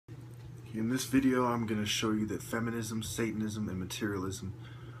In this video, I'm going to show you that feminism, Satanism, and materialism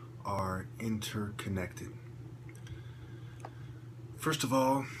are interconnected. First of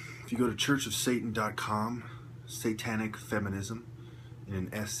all, if you go to churchofsatan.com, Satanic Feminism, in an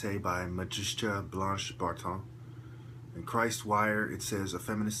essay by Magistra Blanche Barton, in Christ Wire, it says, a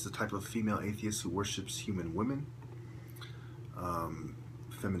feminist is a type of female atheist who worships human women.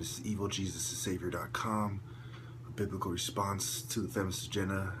 Feminist is evil, Jesus is Savior.com. A biblical response to the feminist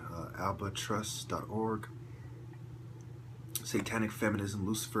agenda, albatrust.org. Satanic Feminism,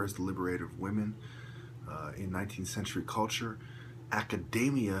 Lucifer as the liberator of women in 19th century culture,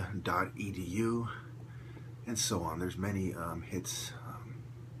 academia.edu, and so on. There's many hits,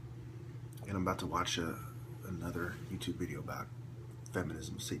 and I'm about to watch another YouTube video about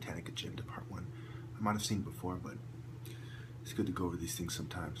feminism, satanic agenda, part 1. I might have seen it before, but it's good to go over these things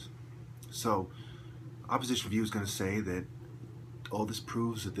sometimes. So, opposition view is going to say that all this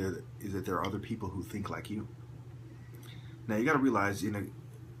proves that there are other people who think like you. Now, you got to realize, in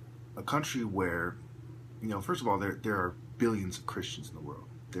a country where, first of all, there are billions of Christians in the world.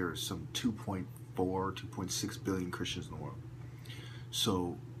 There are some 2.4, 2.6 billion Christians in the world.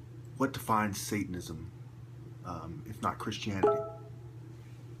 So, what defines Satanism, if not Christianity?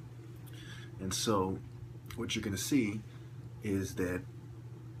 And so, what you're going to see is that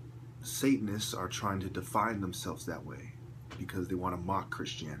Satanists are trying to define themselves that way because they want to mock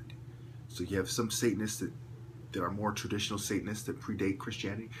Christianity. So you have some Satanists that are more traditional Satanists that predate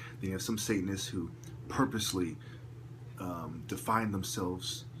Christianity. Then you have some Satanists who purposely define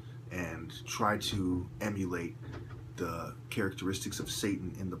themselves and try to emulate the characteristics of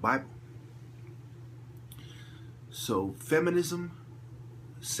Satan in the Bible. So feminism,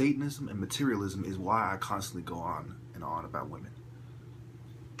 Satanism, and materialism is why I constantly go on and on about women.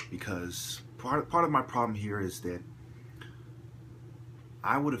 Because part of my problem here is that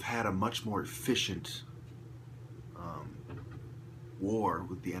I would have had a much more efficient war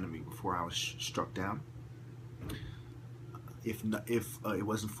with the enemy before I was struck down if it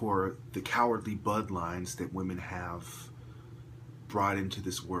wasn't for the cowardly bloodlines that women have brought into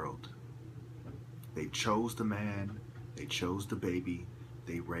this world. They chose the man, they chose the baby,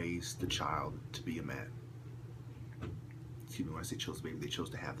 they raised the child to be a man. Excuse me, when I say chose the baby, they chose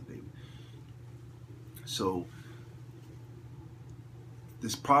to have the baby. So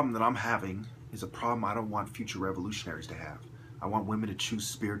this problem that I'm having is a problem I don't want future revolutionaries to have. I want women to choose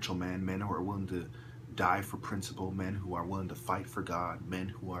spiritual men, men who are willing to die for principle, men who are willing to fight for God, men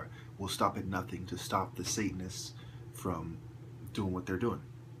who will stop at nothing to stop the Satanists from doing what they're doing.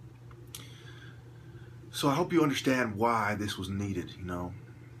 So I hope you understand why this was needed,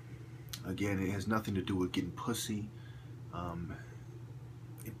 Again, it has nothing to do with getting pussy.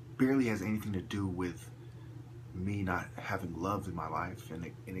 It barely has anything to do with me not having love in my life,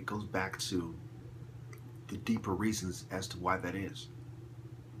 and it goes back to the deeper reasons as to why that is.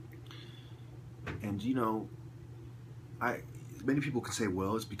 And many people can say,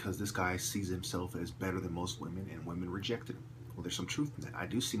 well, it's because this guy sees himself as better than most women, and women rejected him. Well, there's some truth in that. I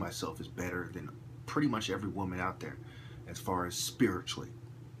do see myself as better than pretty much every woman out there, as far as spiritually.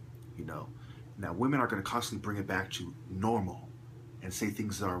 Now, women are going to constantly bring it back to normal and say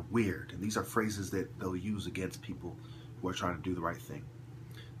things that are weird. And these are phrases that they'll use against people who are trying to do the right thing.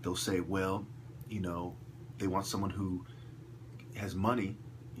 They'll say, well, they want someone who has money,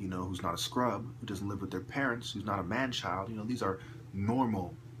 who's not a scrub, who doesn't live with their parents, who's not a man-child. These are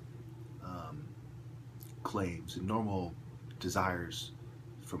normal claims and normal desires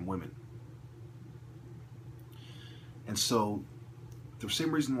from women. And so the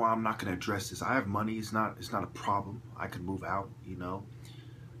same reason why I'm not going to address this. I have money. It's not a problem. I could move out,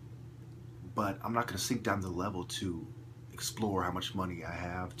 But I'm not going to sink down to the level to explore how much money I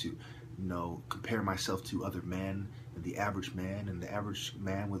have, to, compare myself to other men, and the average man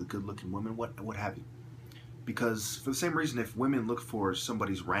with a good-looking woman, what have you. Because for the same reason, if women look for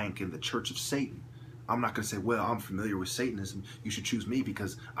somebody's rank in the Church of Satan, I'm not going to say, well, I'm familiar with Satanism, you should choose me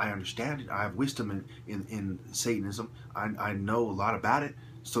because I understand it. I have wisdom in Satanism. I know a lot about it,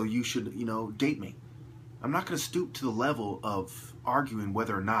 so you should, date me. I'm not going to stoop to the level of arguing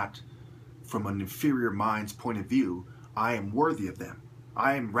whether or not, from an inferior mind's point of view, I am worthy of them.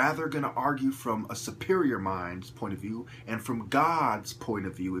 I am rather going to argue from a superior mind's point of view and from God's point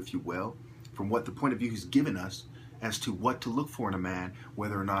of view, if you will, from what the point of view He's given us, as to what to look for in a man,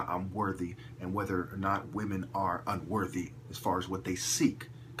 whether or not I'm worthy, and whether or not women are unworthy as far as what they seek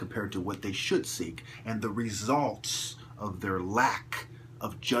compared to what they should seek, and the results of their lack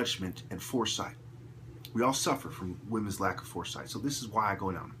of judgment and foresight. We all suffer from women's lack of foresight, so this is why I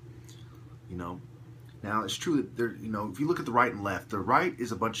go down. Now, it's true that there, if you look at the right and left, the right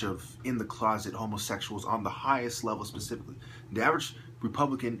is a bunch of in-the-closet homosexuals on the highest level specifically. The average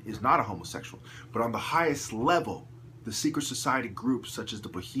Republican is not a homosexual, but on the highest level, the secret society groups such as the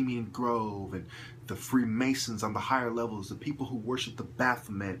Bohemian Grove and the Freemasons on the higher levels, the people who worship the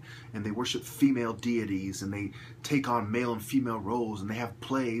Baphomet and they worship female deities and they take on male and female roles and they have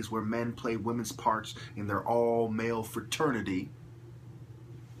plays where men play women's parts in their all-male fraternity.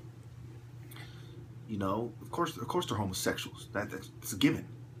 Of course they're homosexuals. That's a given.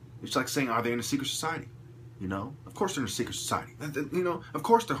 It's like saying, are they in a secret society? Of course they're in a secret society. Of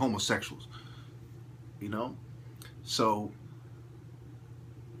course they're homosexuals. So,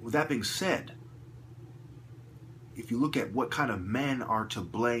 with that being said, if you look at what kind of men are to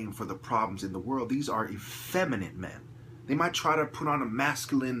blame for the problems in the world, these are effeminate men. They might try to put on a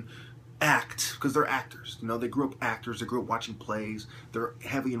masculine act because they're actors. They grew up actors. They grew up watching plays. They're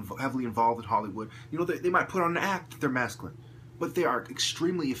heavily involved in Hollywood. They might put on an act that they're masculine, but they are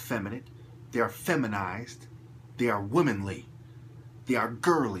extremely effeminate. They are feminized. They are womanly. They are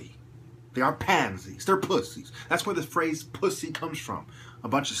girly. They are pansies. They're pussies. That's where the phrase pussy comes from. A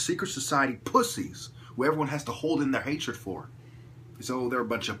bunch of secret society pussies who everyone has to hold in their hatred for. So they're a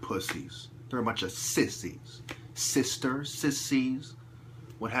bunch of pussies. They're a bunch of sissies. Sissies,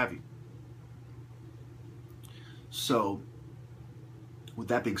 what have you. So, with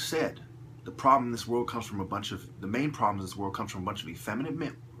that being said, the problem in this world comes from the main problem in this world comes from a bunch of effeminate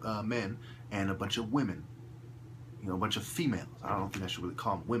men and a bunch of women. A bunch of females. I don't think I should really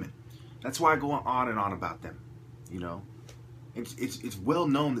call them women. That's why I go on and on about them. It's well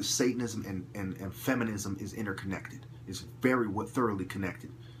known that Satanism and feminism is interconnected. It's very thoroughly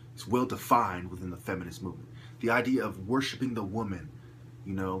connected. It's well defined within the feminist movement. The idea of worshiping the woman,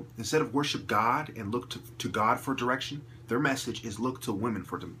 instead of worship God and look to God for direction, their message is look to women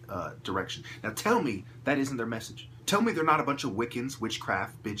for direction. Now tell me that isn't their message. Tell me they're not a bunch of Wiccans,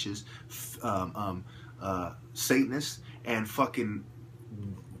 witchcraft, bitches, Satanists, and fucking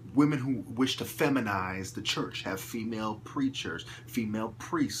women who wish to feminize the church, have female preachers, female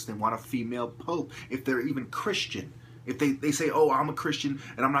priests, they want a female pope. If they're even Christian, if they say, oh, I'm a Christian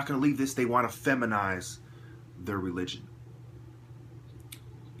and I'm not going to leave this, they want to feminize their religion.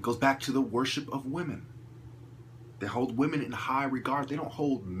 It goes back to the worship of women. They hold women in high regard. They don't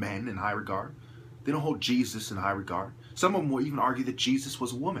hold men in high regard. They don't hold Jesus in high regard. Some of them will even argue that Jesus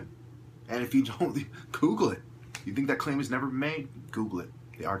was a woman. And if you don't, Google it. You think that claim is never made? Google it.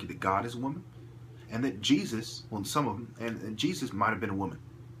 They argue that God is a woman, and that Jesus, well, some of them, and Jesus might have been a woman.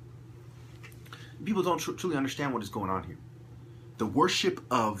 People don't truly understand what is going on here. The worship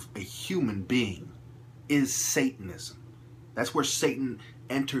of a human being is Satanism. That's where Satan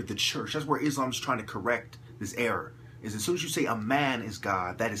entered the church. That's where Islam's trying to correct this error. Is as soon as you say a man is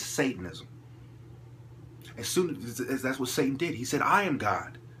God, that is Satanism. As soon as that's what Satan did. He said, I am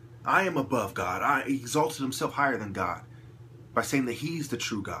God. I am above God. He exalted himself higher than God by saying that he's the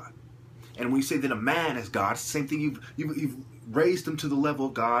true God. And when you say that a man is God, it's the same thing. You've raised him to the level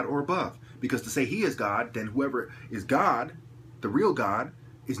of God or above. Because to say he is God, then whoever is God, the real God,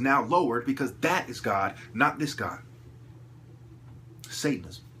 is now lowered because that is God, not this God.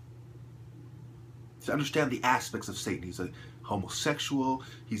 Satanism. To understand the aspects of Satan. He's a homosexual,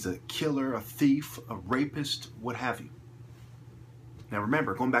 he's a killer, a thief, a rapist, what have you. Now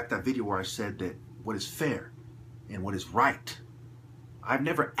remember, going back to that video where I said that what is fair and what is right, I've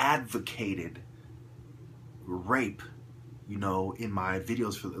never advocated rape, in my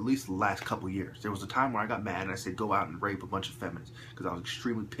videos for at least the last couple years. There was a time where I got mad and I said go out and rape a bunch of feminists because I was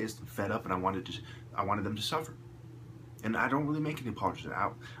extremely pissed and fed up and I wanted them to suffer. And I don't really make any apologies.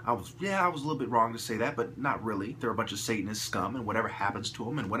 I was a little bit wrong to say that, but not really. They're a bunch of Satanist scum, and whatever happens to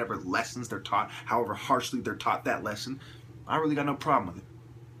them and whatever lessons they're taught, however harshly they're taught that lesson, I really got no problem with it.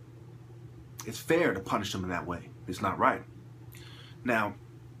 It's fair to punish them in that way. It's not right. Now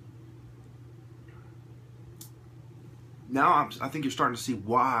I think you're starting to see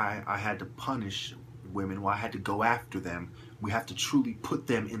why I had to punish women, why I had to go after them. We have to truly put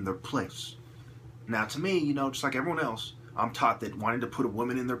them in their place. Now, to me, just like everyone else, I'm taught that wanting to put a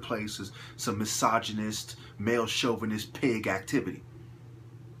woman in their place is some misogynist, male chauvinist, pig activity.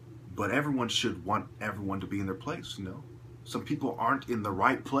 But everyone should want everyone to be in their place, Some people aren't in the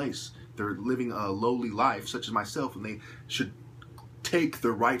right place. They're living a lowly life, such as myself, and they should take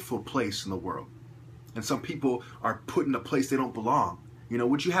their rightful place in the world. And some people are put in a place they don't belong.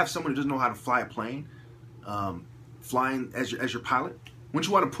 Would you have someone who doesn't know how to fly a plane, flying as your pilot? Wouldn't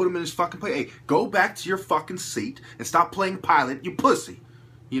you want to put him in his fucking place? Hey, go back to your fucking seat and stop playing pilot, you pussy.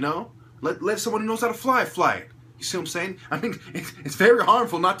 Let someone who knows how to fly it. You see what I'm saying? I mean, it's very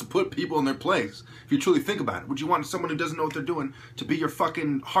harmful not to put people in their place. If you truly think about it. Would you want someone who doesn't know what they're doing to be your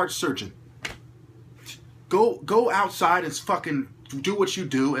fucking heart surgeon? Go outside and fucking do what you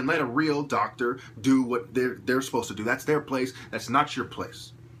do and let a real doctor do what they're supposed to do. That's their place. That's not your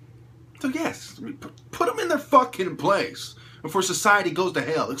place. So yes, put them in their fucking place before society goes to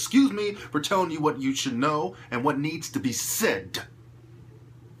hell. Excuse me for telling you what you should know and what needs to be said.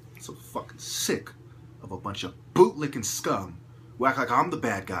 I'm so fucking sick of a bunch of bootlicking scum who act like I'm the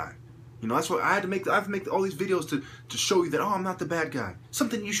bad guy. You know, that's why I have to make all these videos to show you that, oh, I'm not the bad guy.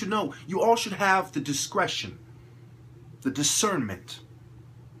 Something you should know. You all should have the discretion, the discernment,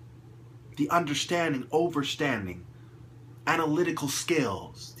 the understanding, overstanding, analytical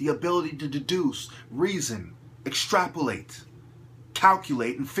skills, the ability to deduce, reason, extrapolate,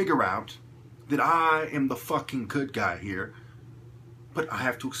 calculate, and figure out that I am the fucking good guy here. But I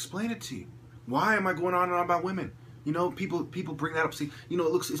have to explain it to you. Why am I going on and on about women? You know, people bring that up. See, you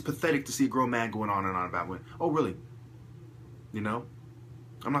know, it's pathetic to see a grown man going on and on about women. Oh, really? You know,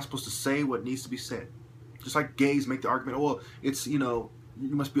 I'm not supposed to say what needs to be said. Just like gays make the argument, oh, well, it's, you know,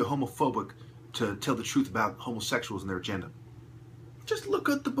 you must be a homophobic to tell the truth about homosexuals and their agenda. Just look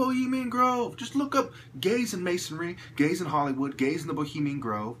at the Bohemian Grove. Just look up gays in Masonry, gays in Hollywood, gays in the Bohemian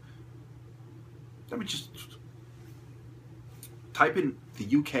Grove. Let me just type in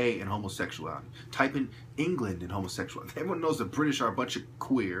the UK and homosexuality. Type in England and homosexuality. Everyone knows the British are a bunch of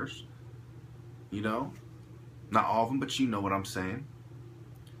queers. You know? Not all of them, but you know what I'm saying.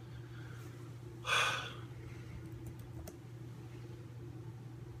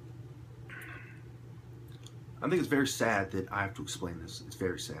 I think it's very sad that I have to explain this. It's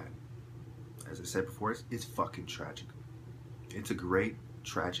very sad. As I said before, it's fucking tragic. It's a great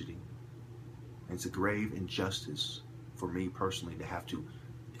tragedy. It's a grave injustice for me personally to have to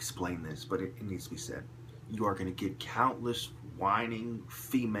explain this, but it needs to be said. You are going to get countless whining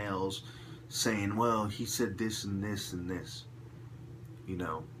females saying, well, he said this and this and this. You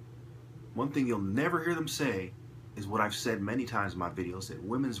know, one thing you'll never hear them say is what I've said many times in my videos, that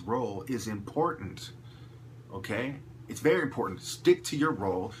women's role is important. Okay? It's very important. Stick to your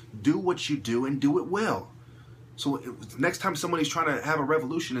role, do what you do, and do it well. So next time somebody's trying to have a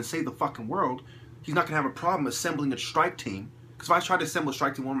revolution and save the fucking world, he's not going to have a problem assembling a strike team. Because if I try to assemble a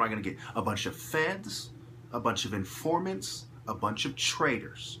strike team, what am I going to get? A bunch of feds, a bunch of informants, a bunch of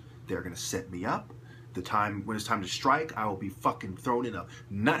traitors. They're going to set me up. When it's time to strike, I will be fucking thrown in a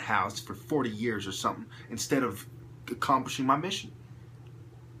nut house for 40 years or something instead of accomplishing my mission.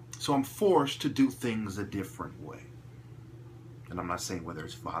 So I'm forced to do things a different way. And I'm not saying whether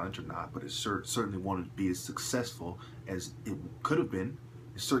it's violent or not, but it certainly won't be as successful as it could have been.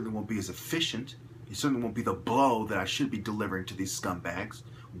 It certainly won't be as efficient. It certainly won't be the blow that I should be delivering to these scumbags.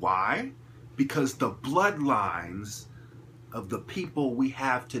 Why? Because the bloodlines of the people we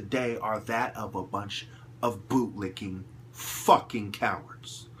have today are that of a bunch of bootlicking fucking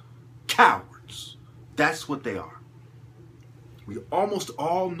cowards. Cowards. That's what they are. We almost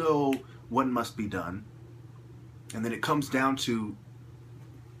all know what must be done. And then it comes down to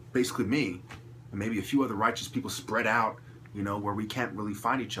basically me and maybe a few other righteous people spread out, you know, where we can't really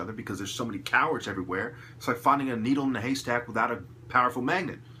find each other because there's so many cowards everywhere. It's like finding a needle in a haystack without a powerful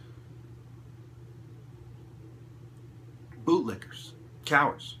magnet. Bootlickers,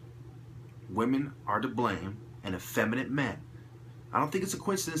 cowards. Women are to blame and effeminate men. I don't think it's a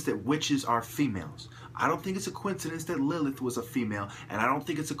coincidence that witches are females. I don't think it's a coincidence that Lilith was a female. And I don't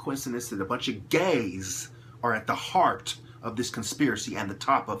think it's a coincidence that a bunch of gays are at the heart of this conspiracy and the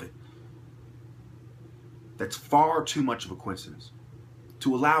top of it. That's far too much of a coincidence.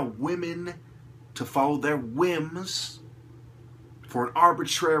 To allow women to follow their whims for an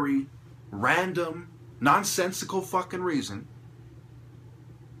arbitrary, random, nonsensical fucking reason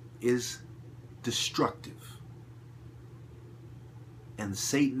is destructive. And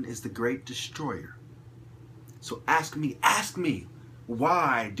Satan is the great destroyer. So ask me,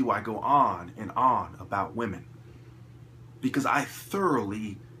 why do I go on and on about women? Because I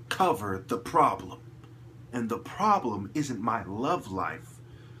thoroughly cover the problem. And the problem isn't my love life.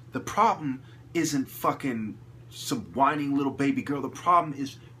 The problem isn't fucking some whining little baby girl. The problem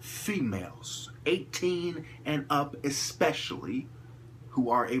is females, 18 and up especially, who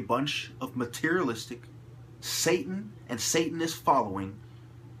are a bunch of materialistic, Satan and Satanist following,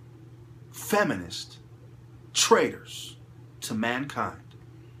 feminist traitors to mankind.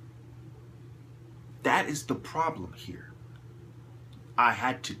 That is the problem here. I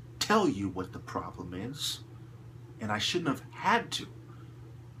had to tell you what the problem is, and I shouldn't have had to.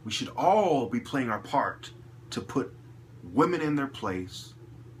 We should all be playing our part to put women in their place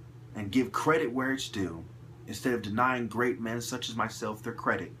and give credit where it's due instead of denying great men such as myself their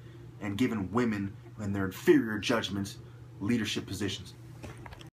credit and giving women and their inferior judgments leadership positions.